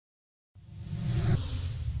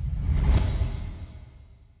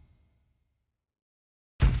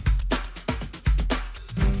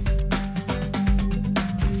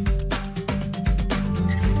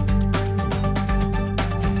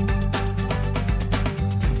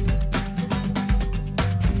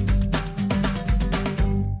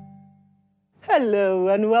Hello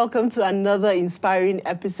and welcome to another inspiring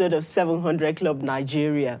episode of 700 Club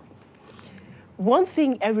Nigeria. One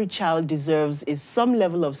thing every child deserves is some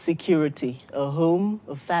level of security, a home,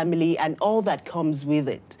 a family, and all that comes with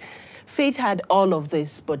it. Faith had all of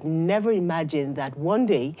this, but never imagined that one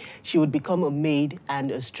day she would become a maid and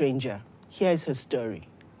a stranger. Here's her story.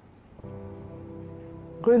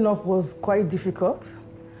 Growing up was quite difficult.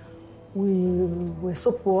 We were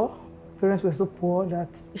so poor, parents were so poor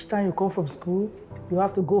that each time you come from school, you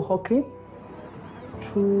have to go hawking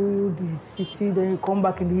through the city, then you come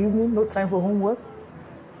back in the evening, no time for homework.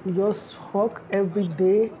 You just hawk every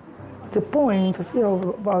day. At a point, I think I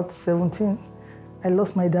was about 17, I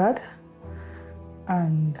lost my dad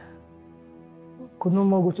and could no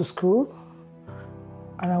more go to school.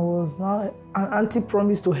 And I was now, an auntie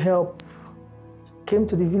promised to help. She came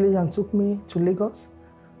to the village and took me to Lagos.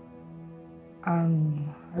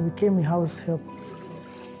 And I became a house help.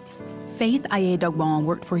 Faith Ayedogbon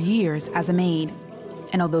worked for years as a maid.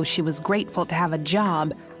 And although she was grateful to have a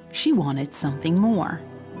job, she wanted something more.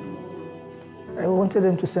 I wanted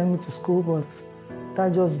them to send me to school, but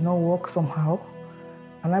that just did not work somehow.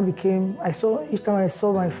 And each time I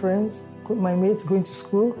saw my friends, my mates going to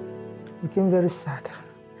school, I became very sad.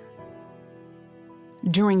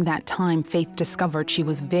 During that time, Faith discovered she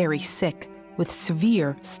was very sick with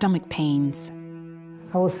severe stomach pains.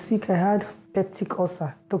 I was sick, I had peptic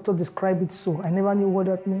ulcer. Doctor described it so. I never knew what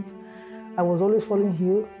that meant. I was always falling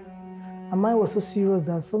ill. And mine was so serious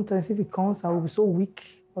that sometimes if it comes, I would be so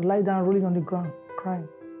weak, I'd lie down rolling on the ground, crying.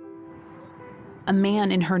 A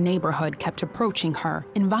man in her neighborhood kept approaching her,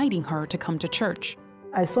 inviting her to come to church.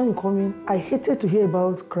 I saw him coming. I hated to hear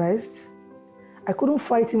about Christ. I couldn't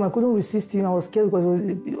fight him, I couldn't resist him. I was scared because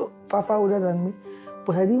he was far older than me.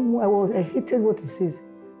 But I hated what he said,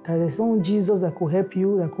 that there's no Jesus that could help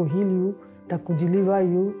you, that could heal you, that could deliver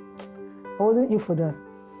you. I wasn't in for that.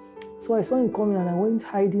 So I saw him coming and I went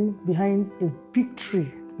hiding behind a big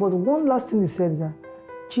tree. But one last thing he said is that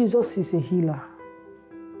Jesus is a healer.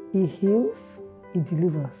 He heals, he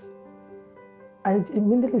delivers. And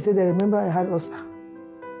immediately said, I remember I had ulcer.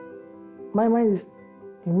 My mind is,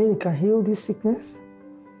 you mean he can heal this sickness?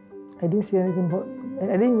 I didn't say anything, but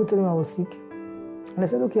I didn't even tell him I was sick. And I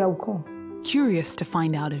said, okay, I will come. Curious to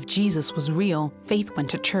find out if Jesus was real, Faith went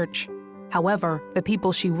to church. However, the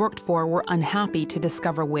people she worked for were unhappy to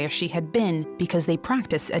discover where she had been because they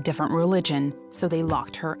practiced a different religion, so they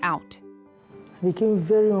locked her out. I became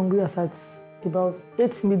very hungry as at about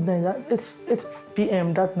 8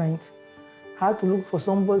 p.m. that night. I had to look for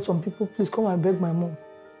some people, please come and beg my mom.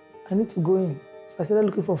 I need to go in. So I started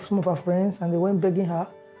looking for some of her friends and they went begging her.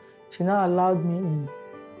 She now allowed me in.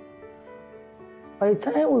 By the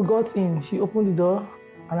time we got in, she opened the door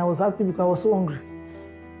and I was happy because I was so hungry.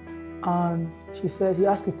 And she said,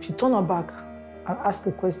 she turned her back and asked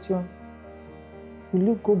a question, will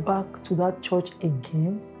you go back to that church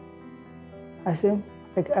again? I said,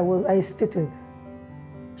 I hesitated.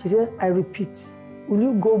 She said, I repeat, will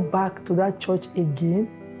you go back to that church again?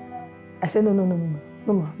 I said, no,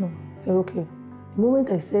 ma. I said, okay. The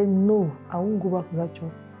moment I said, no, I won't go back to that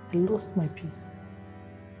church, I lost my peace.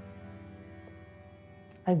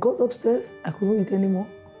 I got upstairs, I couldn't eat anymore.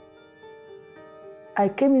 I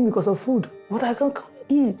came in because of food, but I can't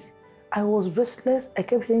eat. I was restless, I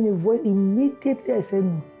kept hearing a voice. Immediately I said,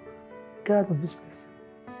 no, get out of this place.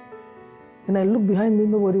 Then I looked behind me,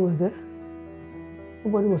 nobody was there.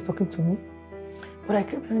 Nobody was talking to me. But I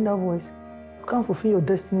kept hearing that voice. You can't fulfill your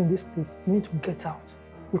destiny in this place, you need to get out.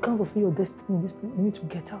 You can't fulfill your destiny in this place, you need to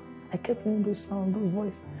get out. I kept hearing those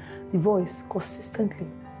sounds, the voice consistently.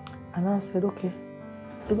 And I said, okay.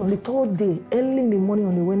 On the third day, early in the morning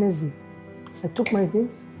on the Wednesday, I took my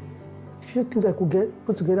things, a few things I could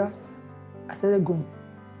put together, I started going.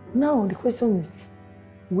 Now the question is,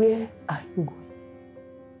 where are you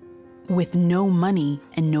going? With no money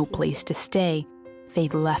and no place to stay,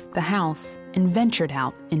 Faith left the house and ventured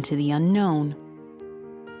out into the unknown.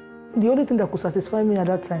 The only thing that could satisfy me at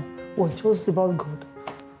that time was just about God.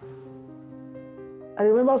 I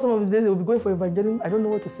remember some of the days they would be going for evangelism, I don't know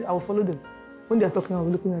what to say, I will follow them. When they are talking, I'll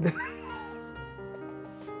be looking at them.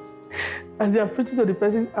 As they are preaching to the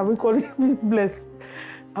person, I'll be calling me blessed.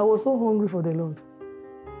 I was so hungry for the Lord.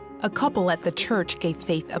 A couple at the church gave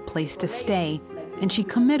Faith a place to stay, and she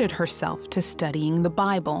committed herself to studying the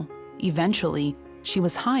Bible. Eventually, she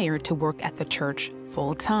was hired to work at the church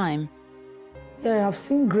full-time. Yeah, I've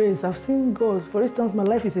seen grace, I've seen God. For instance, my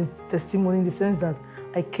life is a testimony in the sense that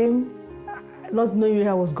I came not knowing where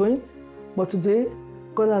I was going, but today,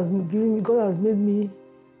 God has made me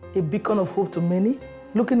a beacon of hope to many.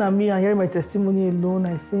 Looking at me and hearing my testimony alone,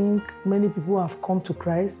 I think many people have come to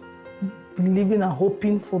Christ believing and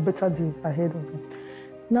hoping for better days ahead of them.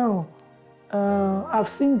 Now, I've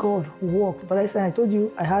seen God work, but I told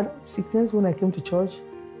you I had sickness when I came to church.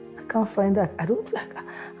 I can't find that.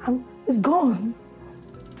 It's gone.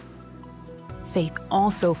 Faith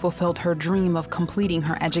also fulfilled her dream of completing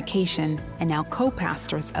her education and now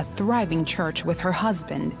co-pastors a thriving church with her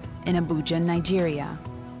husband in Abuja, Nigeria.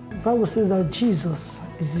 The Bible says that Jesus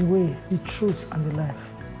is the way, the truth, and the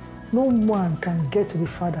life. No one can get to the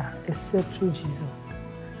Father except through Jesus.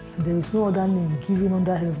 And there is no other name given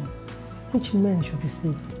under heaven which men should be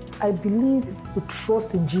saved. I believe if you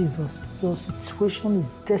trust in Jesus, your situation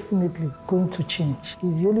is definitely going to change.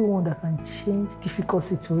 He's the only one that can change difficult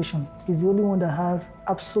situations. He's the only one that has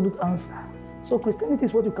absolute answer. So Christianity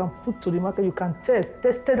is what you can put to the market, you can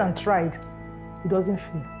tested and tried. It doesn't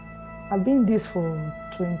fail. I've been in this for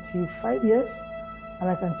 25 years, and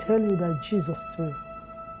I can tell you that Jesus is real.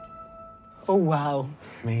 Oh, wow.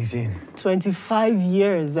 Amazing. 25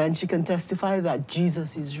 years, and she can testify that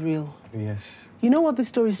Jesus is real. Yes. You know what this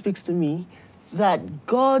story speaks to me? That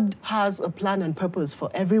God has a plan and purpose for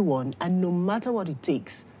everyone, and no matter what it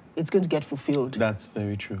takes, it's going to get fulfilled. That's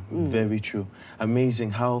very true. Very true.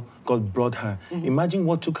 Amazing how God brought her. Imagine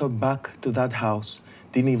what took her back to that house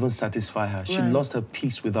didn't even satisfy her. She lost her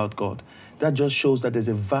peace without God. That just shows that there's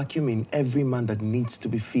a vacuum in every man that needs to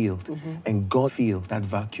be filled. And God fills that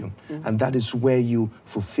vacuum. And that is where you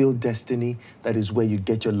fulfill destiny. That is where you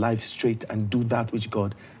get your life straight and do that which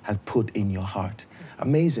God had put in your heart.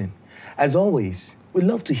 Amazing. As always, we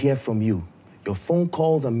love to hear from you. Your phone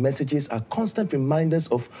calls and messages are constant reminders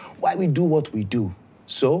of why we do what we do.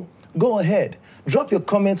 So, go ahead. Drop your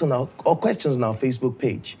comments on or questions on our Facebook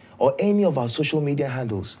page or any of our social media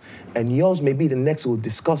handles, and yours may be the next we'll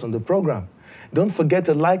discuss on the program. Don't forget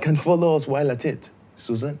to like and follow us while at it.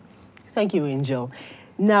 Susan? Thank you, Angel.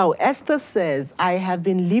 Now, Esther says, I have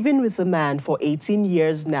been living with a man for 18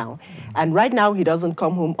 years now, and right now he doesn't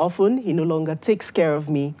come home often. He no longer takes care of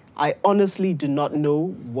me. I honestly do not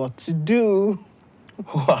know what to do.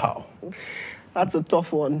 Wow. That's a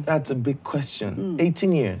tough one. That's a big question.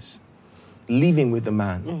 18 years, living with a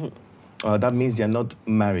man. That means they're not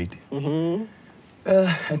married.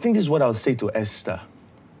 I think this is what I'll say to Esther.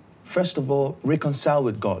 First of all, reconcile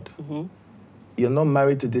with God. You're not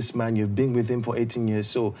married to this man. You've been with him for 18 years.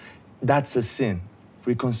 So that's a sin.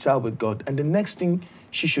 Reconcile with God. And the next thing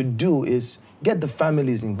she should do is get the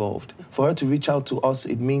families involved. For her to reach out to us,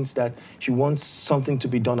 it means that she wants something to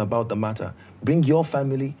be done about the matter. Bring your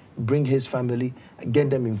family, bring his family,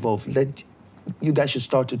 get them involved. You guys should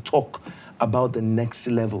start to talk about the next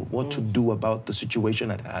level, what to do about the situation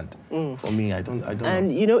at hand. For me, I don't know.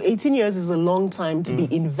 And you know, 18 years is a long time to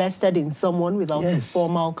be invested in someone without a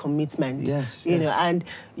formal commitment. You know, and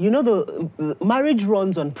you know, the marriage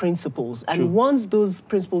runs on principles, and once those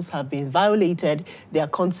principles have been violated, there are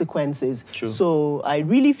consequences. So I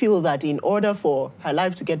really feel that in order for her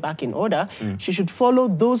life to get back in order, she should follow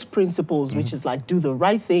those principles, which is like do the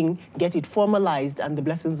right thing, get it formalized, and the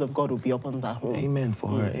blessings of God will be upon that home. Amen for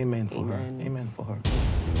her. Amen for her. Amen for her.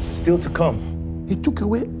 Still to come. He took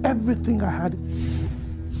away everything I had.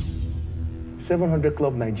 700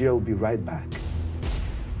 Club Nigeria will be right back.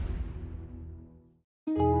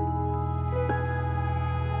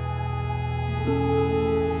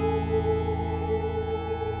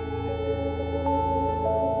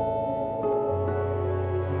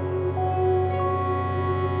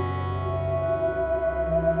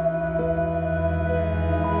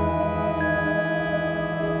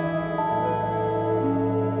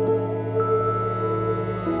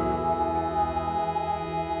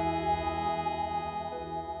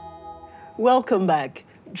 Welcome back.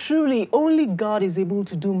 Truly, only God is able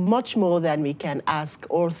to do much more than we can ask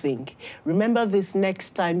or think. Remember this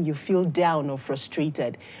next time you feel down or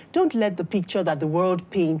frustrated. Don't let the picture that the world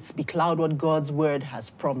paints becloud what God's word has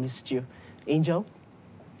promised you. Angel?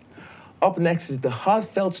 Up next is the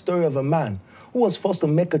heartfelt story of a man who was forced to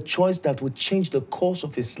make a choice that would change the course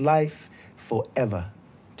of his life forever.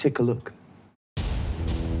 Take a look.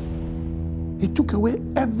 He took away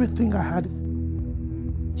everything I had.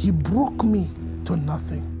 He broke me to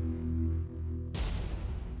nothing.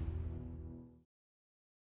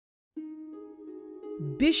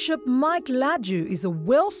 Bishop Mike Laju is a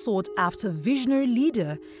well-sought-after visionary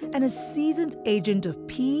leader and a seasoned agent of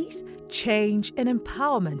peace, change, and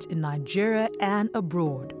empowerment in Nigeria and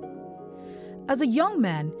abroad. As a young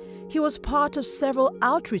man, he was part of several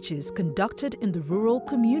outreaches conducted in the rural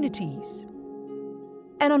communities.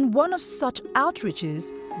 And on one of such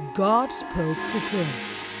outreaches, God spoke to him.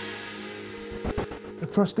 The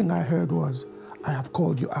first thing I heard was, I have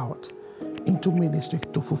called you out into ministry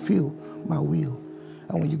to fulfill my will.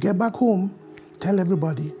 And when you get back home, tell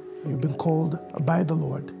everybody you've been called by the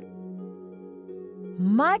Lord.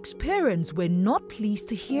 Mike's parents were not pleased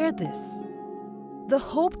to hear this. The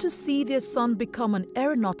hope to see their son become an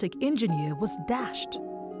aeronautic engineer was dashed.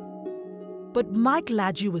 But Mike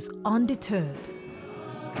Laju was undeterred.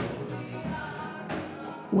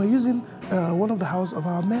 We're using one of the house of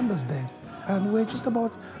our members then, and we're just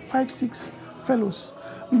about 5, 6 fellows.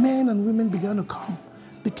 Men and women began to come.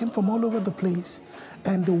 They came from all over the place,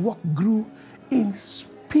 and the work grew in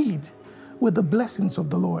speed with the blessings of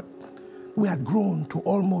the Lord. We had grown to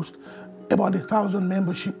almost about 1,000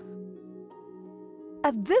 membership.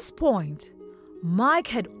 At this point, Mike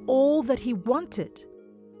had all that he wanted.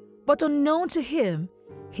 But unknown to him,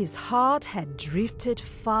 his heart had drifted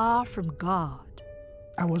far from God.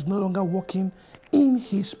 I was no longer walking in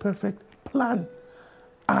his perfect plan,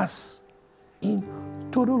 as in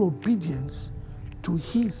total obedience to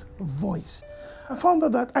his voice. I found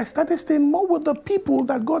out that I started staying more with the people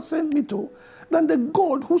that God sent me to than the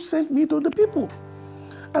God who sent me to the people.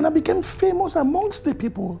 And I became famous amongst the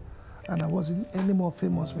people, and I wasn't any more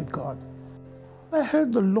famous with God. I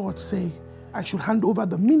heard the Lord say I should hand over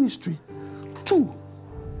the ministry to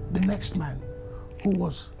the next man who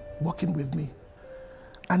was working with me.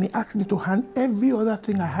 And he asked me to hand every other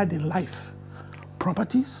thing I had in life,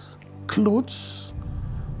 properties, clothes,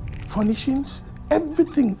 furnishings,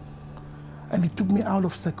 everything. And he took me out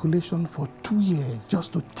of circulation for 2 years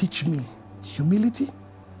just to teach me humility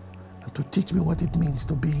and to teach me what it means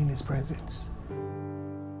to be in his presence.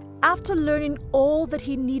 After learning all that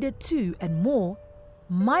he needed to and more,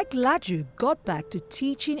 Mike Laju got back to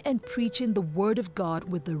teaching and preaching the Word of God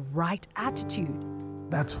with the right attitude.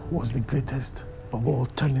 That was the greatest of all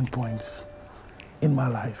turning points in my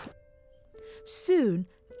life. Soon,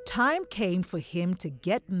 time came for him to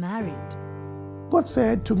get married. God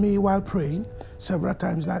said to me while praying several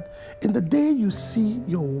times that in the day you see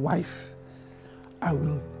your wife, I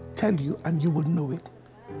will tell you and you will know it.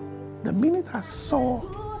 The minute I saw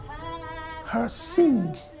her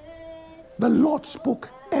sing, the Lord spoke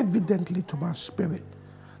evidently to my spirit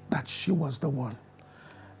that she was the one.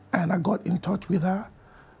 And I got in touch with her,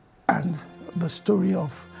 and the story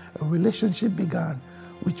of a relationship began,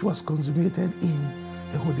 which was consummated in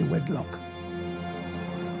a holy wedlock.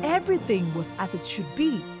 Everything was as it should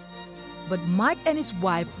be, but Mike and his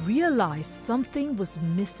wife realized something was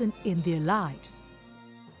missing in their lives.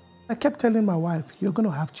 I kept telling my wife, you're going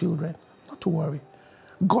to have children, not to worry.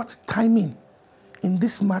 God's timing in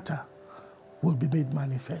this matter will be made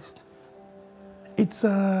manifest. It's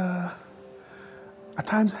at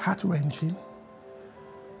times heart-wrenching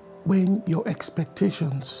when your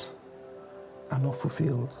expectations are not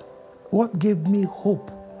fulfilled. What gave me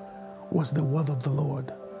hope was the word of the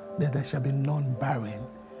Lord, that there shall be none barren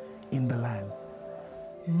in the land.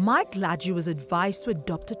 Mike Laju was advised to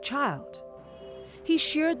adopt a child. He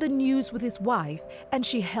shared the news with his wife, and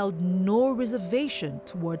she held no reservation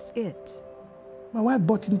towards it. My wife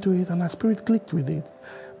bought into it, and her spirit clicked with it.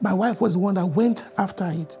 My wife was the one that went after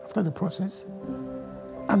it, after the process.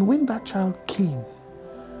 And when that child came,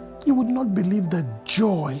 you would not believe the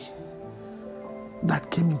joy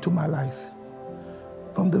that came into my life.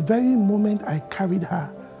 From the very moment I carried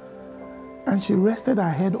her, and she rested her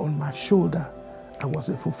head on my shoulder, I was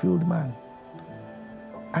a fulfilled man.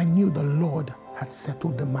 I knew the Lord had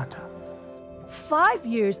settled the matter. 5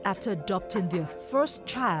 years after adopting their first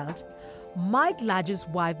child, Mike Laju's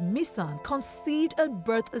wife, Missan, conceived and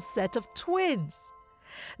birthed a set of twins.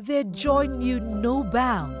 Their joy knew no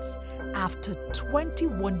bounds after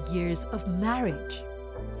 21 years of marriage.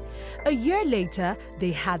 A year later,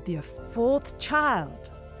 they had their fourth child.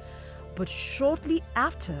 But shortly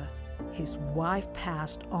after, his wife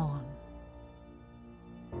passed on.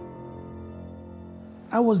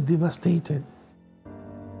 I was devastated.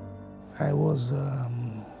 I was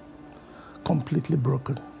completely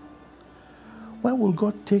broken. When will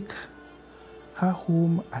God take her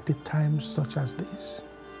home at a time such as this?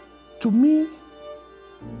 To me,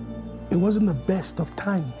 it wasn't the best of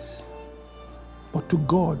times. But to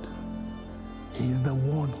God, He is the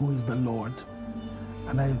one who is the Lord.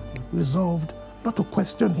 And I resolved not to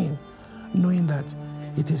question Him, knowing that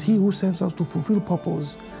it is He who sends us to fulfill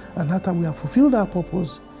purpose. And after we have fulfilled our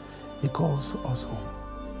purpose, He calls us home.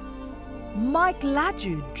 Mike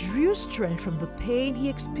Laju drew strength from the pain he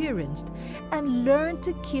experienced and learned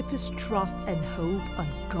to keep his trust and hope on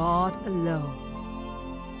God alone.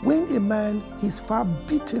 When a man is far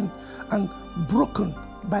beaten and broken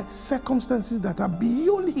by circumstances that are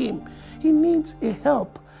beyond him, he needs a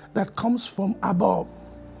help that comes from above.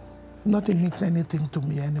 Nothing means anything to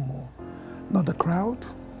me anymore. Not the crowd,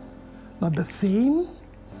 not the fame,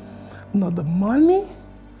 not the money,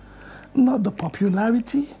 not the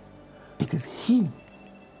popularity. It is Him,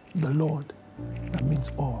 the Lord, that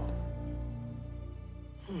means all.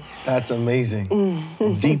 That's amazing.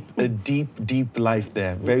 A deep life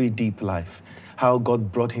there, very deep life. How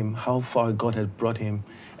God brought him, how far God had brought him.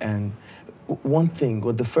 And one thing,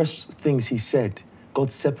 the first things he said, God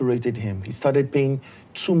separated him. He started paying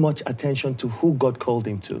too much attention to who God called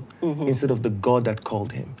him to instead of the God that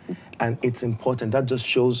called him. And it's important. That just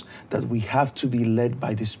shows that we have to be led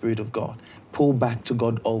by the Spirit of God. Pull back to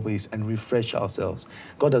God always and refresh ourselves.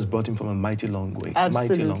 God has brought him from a mighty long way. Absolutely,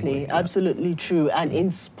 mighty long way, yeah. Absolutely true. And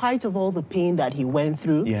in spite of all the pain that he went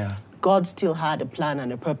through, God still had a plan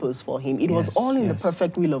and a purpose for him. It was all in the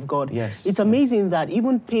perfect will of God. It's amazing that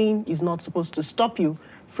even pain is not supposed to stop you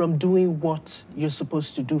from doing what you're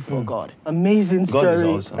supposed to do for God. Amazing story.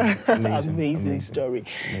 God is awesome. Amazing story.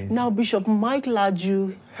 Now, Bishop Mike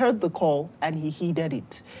Laju heard the call and he heeded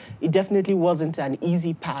it. It definitely wasn't an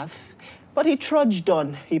easy path, but he trudged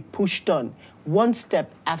on, he pushed on, one step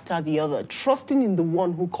after the other, trusting in the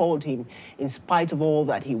one who called him in spite of all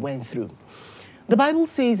that he went through. The Bible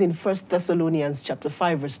says in 1 Thessalonians chapter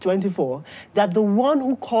 5, verse 24, that the one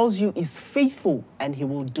who calls you is faithful and he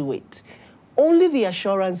will do it. Only the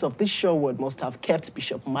assurance of this sure word must have kept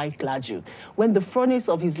Bishop Mike Laju when the furnace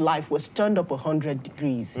of his life was turned up 100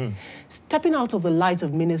 degrees. Stepping out of the light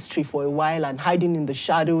of ministry for a while and hiding in the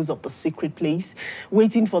shadows of the secret place,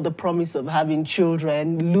 waiting for the promise of having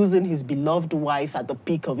children, losing his beloved wife at the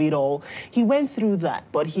peak of it all, he went through that,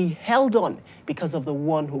 but he held on because of the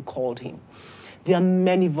one who called him. There are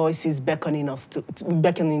many voices beckoning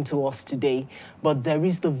to us today, but there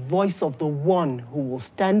is the voice of the one who will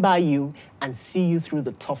stand by you and see you through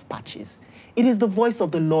the tough patches. It is the voice of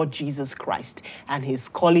the Lord Jesus Christ, and he's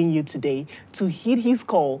calling you today to heed his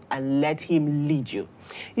call and let him lead you.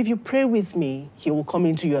 If you pray with me, he will come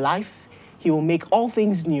into your life, he will make all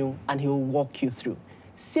things new, and he will walk you through.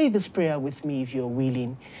 Say this prayer with me if you're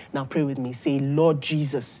willing. Now pray with me. Say, Lord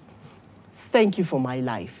Jesus, thank you for my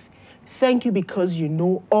life. Thank you because you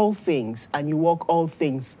know all things and you work all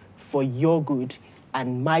things for your good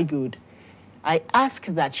and my good. I ask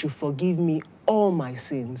that you forgive me all my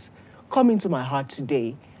sins. Come into my heart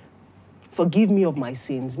today. Forgive me of my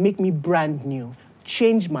sins. Make me brand new.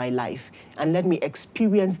 Change my life and let me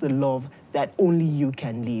experience the love that only you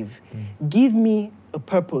can live. Give me a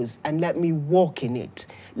purpose and let me walk in it.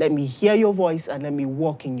 Let me hear your voice and let me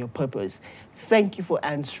walk in your purpose. Thank you for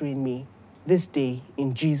answering me this day,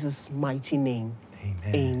 in Jesus' mighty name.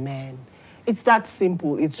 Amen. Amen. It's that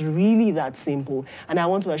simple. It's really that simple. And I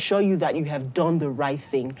want to assure you that you have done the right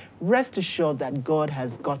thing. Rest assured that God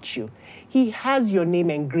has got you. He has your name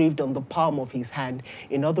engraved on the palm of his hand.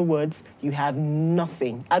 In other words, you have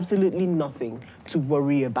nothing, absolutely nothing to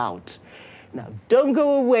worry about. Now, don't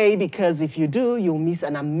go away, because if you do, you'll miss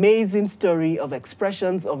an amazing story of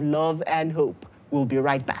expressions of love and hope. We'll be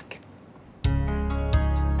right back.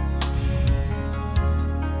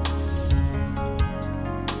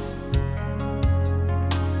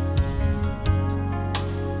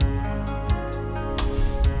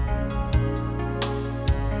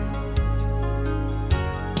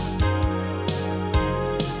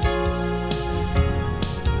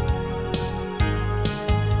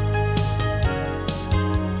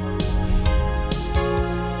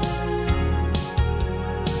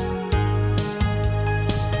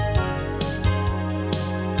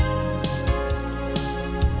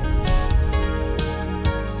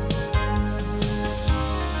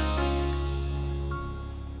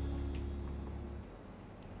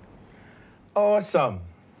 Awesome.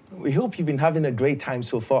 We hope you've been having a great time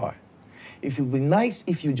so far. It would be nice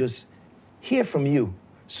if you just hear from you.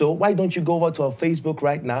 So why don't you go over to our Facebook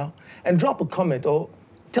right now and drop a comment or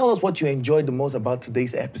tell us what you enjoyed the most about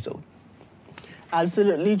today's episode.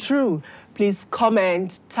 Absolutely true. Please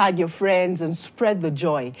comment, tag your friends, and spread the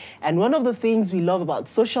joy. And one of the things we love about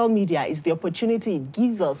social media is the opportunity it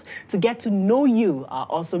gives us to get to know you, our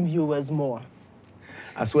awesome viewers, more.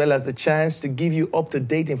 As well as the chance to give you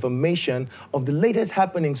up-to-date information of the latest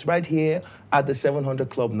happenings right here at the 700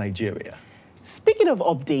 Club Nigeria. Speaking of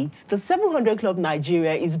updates, the 700 Club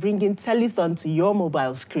Nigeria is bringing Telethon to your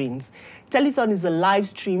mobile screens. Telethon is a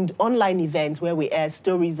live-streamed online event where we air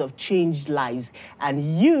stories of changed lives.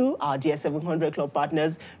 And you, our dear 700 Club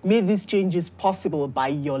partners, made these changes possible by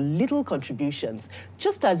your little contributions,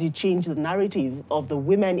 just as you change the narrative of the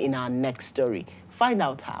women in our next story. Find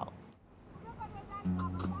out how.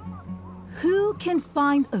 Who can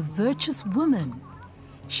find a virtuous woman?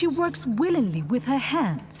 She works willingly with her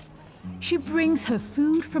hands. She brings her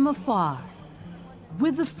food from afar.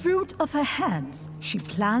 With the fruit of her hands, she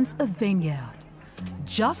plants a vineyard,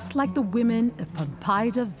 just like the women of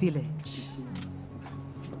Pampida village.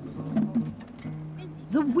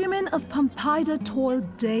 The women of Pampida toil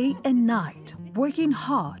day and night, working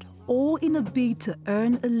hard, all in a bid to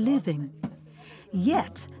earn a living.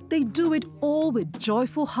 Yet, they do it all with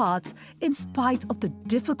joyful hearts in spite of the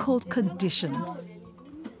difficult conditions.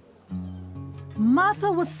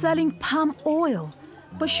 Martha was selling palm oil,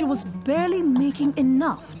 but she was barely making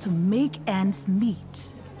enough to make ends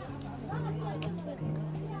meet.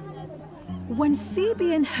 When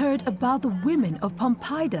CBN heard about the women of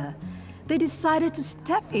Pampida, they decided to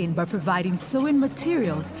step in by providing sewing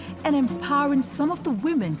materials and empowering some of the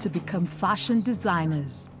women to become fashion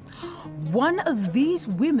designers. One of these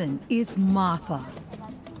women is Martha.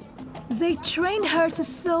 They trained her to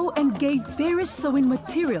sew and gave various sewing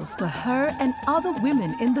materials to her and other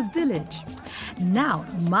women in the village. Now,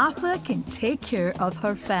 Martha can take care of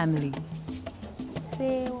her family.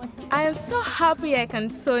 I am so happy I can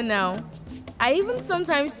sew now. I even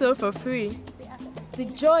sometimes sew for free. The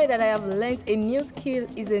joy that I have learned a new skill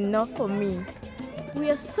is enough for me. We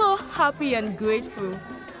are so happy and grateful.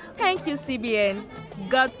 Thank you, CBN.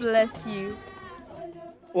 God bless you.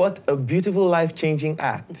 What a beautiful life-changing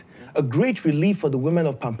act. A great relief for the women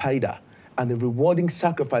of Pampida and a rewarding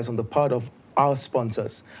sacrifice on the part of our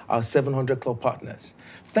sponsors, our 700 Club partners.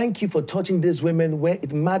 Thank you for touching these women where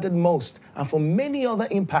it mattered most and for many other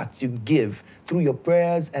impacts you give through your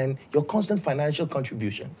prayers and your constant financial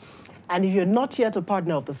contribution. And if you're not yet a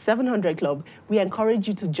partner of the 700 Club, we encourage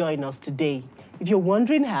you to join us today. If you're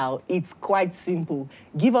wondering how, it's quite simple.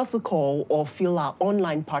 Give us a call or fill our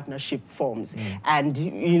online partnership forms. And,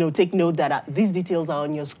 take note that these details are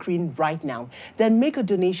on your screen right now. Then make a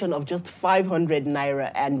donation of just 500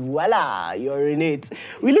 Naira and voila, you're in it.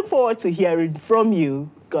 We look forward to hearing from you.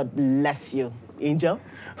 God bless you. Angel?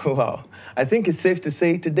 Wow. I think it's safe to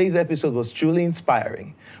say today's episode was truly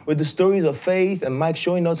inspiring, with the stories of faith and Mike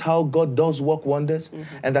showing us how God does work wonders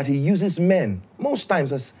and that he uses men, most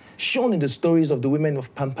times as shown in the stories of the women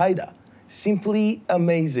of Pampida. Simply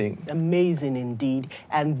amazing. Amazing indeed.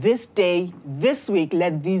 And this day, this week,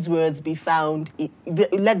 let these words which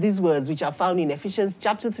are found in Ephesians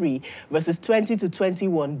chapter 3, verses 20 to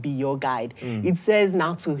 21 be your guide. It says,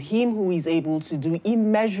 now to him who is able to do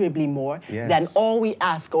immeasurably more than all we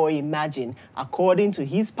ask or imagine, according to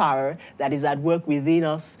his power that is at work within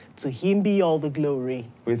us, to him be all the glory.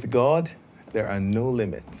 With God, there are no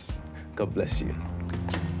limits. God bless you.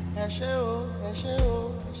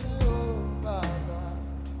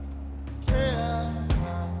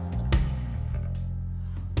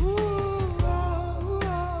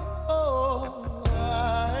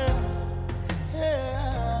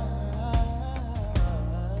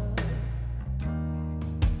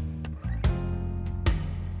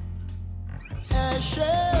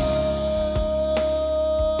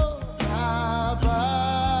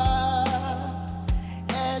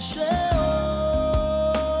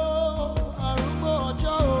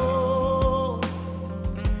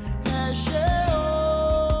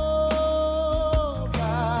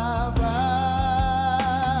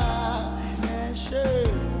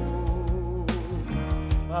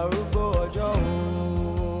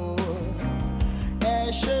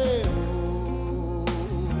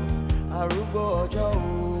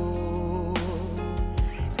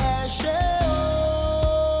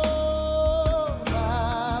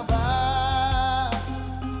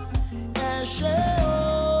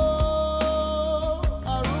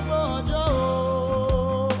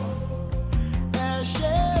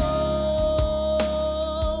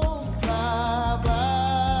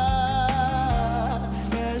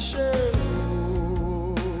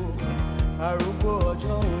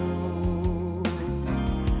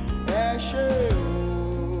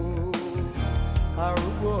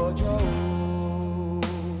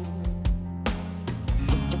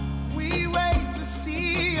 We wait to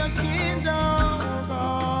see your kingdom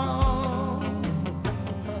come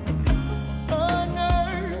on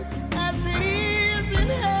earth as it is in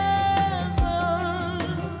heaven.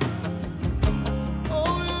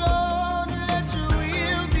 Oh Lord, let your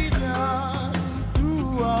will be done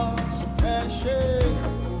through us.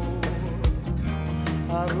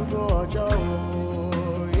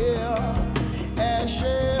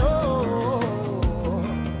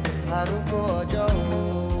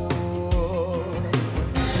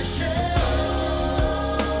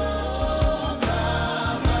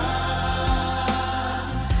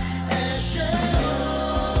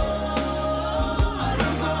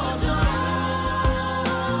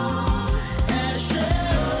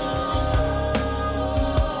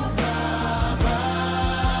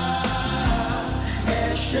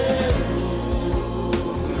 ṣé o,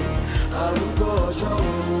 arúgbó ọjọ́ o.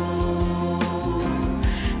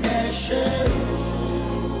 Ẹ ṣé o,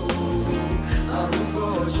 arúgbó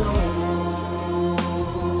ọjọ́ o.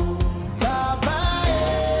 Bàbá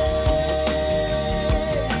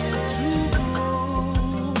too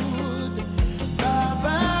good.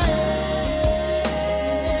 Bàbá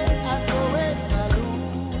I go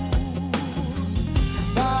salute.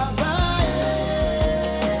 Bàbá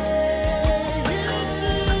you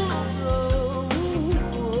too good.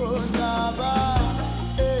 Bàbá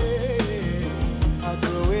I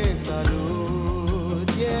go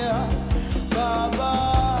salute. Yeah, Bàbá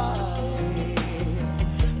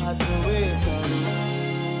I go salute.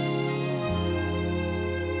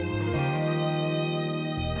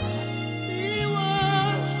 We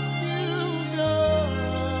worship you, God.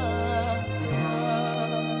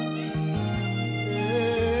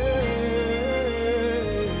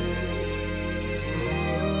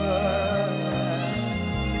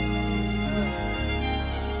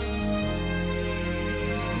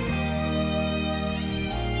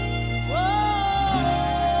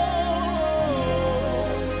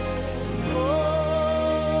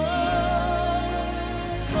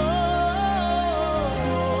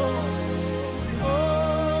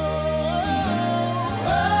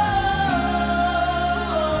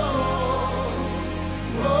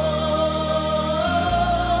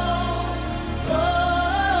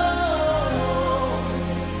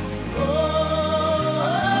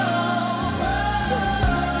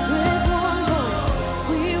 With one voice,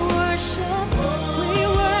 we worship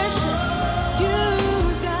you,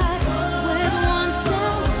 God. With one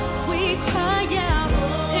sound, we cry out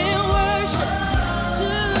in worship to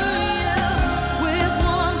you. With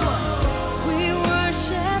one voice, we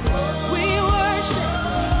worship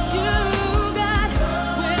you, God.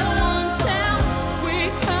 With one sound, we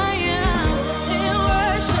cry out in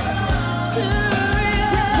worship to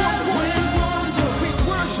you. With one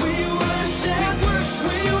voice, we worship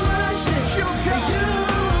you,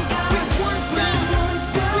 God. With one sound,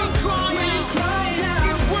 we cry out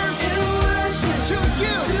in worship to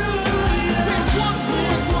you.